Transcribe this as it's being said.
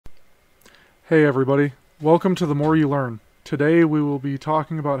Hey everybody, welcome to The More You Learn. Today we will be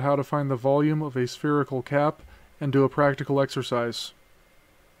talking about how to find the volume of a spherical cap and do a practical exercise.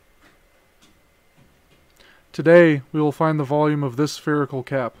 Today we will find the volume of this spherical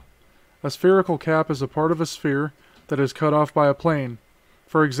cap. A spherical cap is a part of a sphere that is cut off by a plane.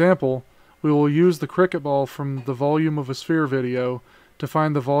 For example, we will use the cricket ball from the volume of a sphere video to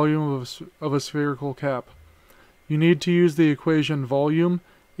find the volume of a spherical cap. You need to use the equation volume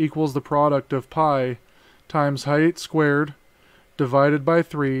equals the product of pi times height squared divided by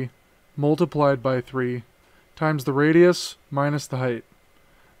 3 multiplied by 3 times the radius minus the height.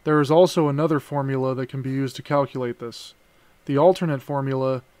 There is also another formula that can be used to calculate this. The alternate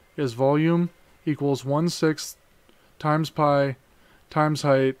formula is volume equals 1/6 times pi times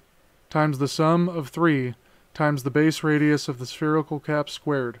height times the sum of 3 times the base radius of the spherical cap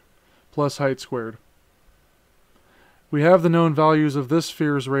squared plus height squared. We have the known values of this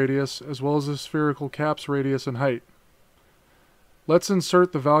sphere's radius as well as the spherical cap's radius and height. Let's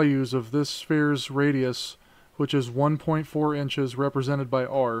insert the values of this sphere's radius, which is 1.4 inches represented by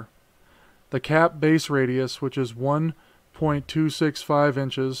r, the cap base radius, which is 1.265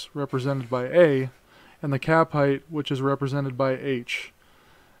 inches represented by a, and the cap height, which is represented by h.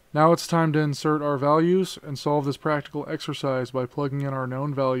 Now it's time to insert our values and solve this practical exercise by plugging in our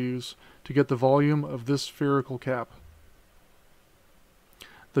known values to get the volume of this spherical cap.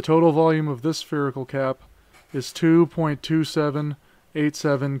 The total volume of this spherical cap is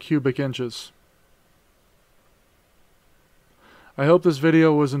 2.2787 cubic inches. I hope this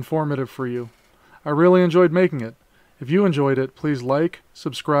video was informative for you. I really enjoyed making it. If you enjoyed it, please like,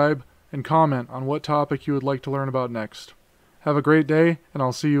 subscribe, and comment on what topic you would like to learn about next. Have a great day, and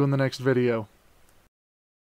I'll see you in the next video.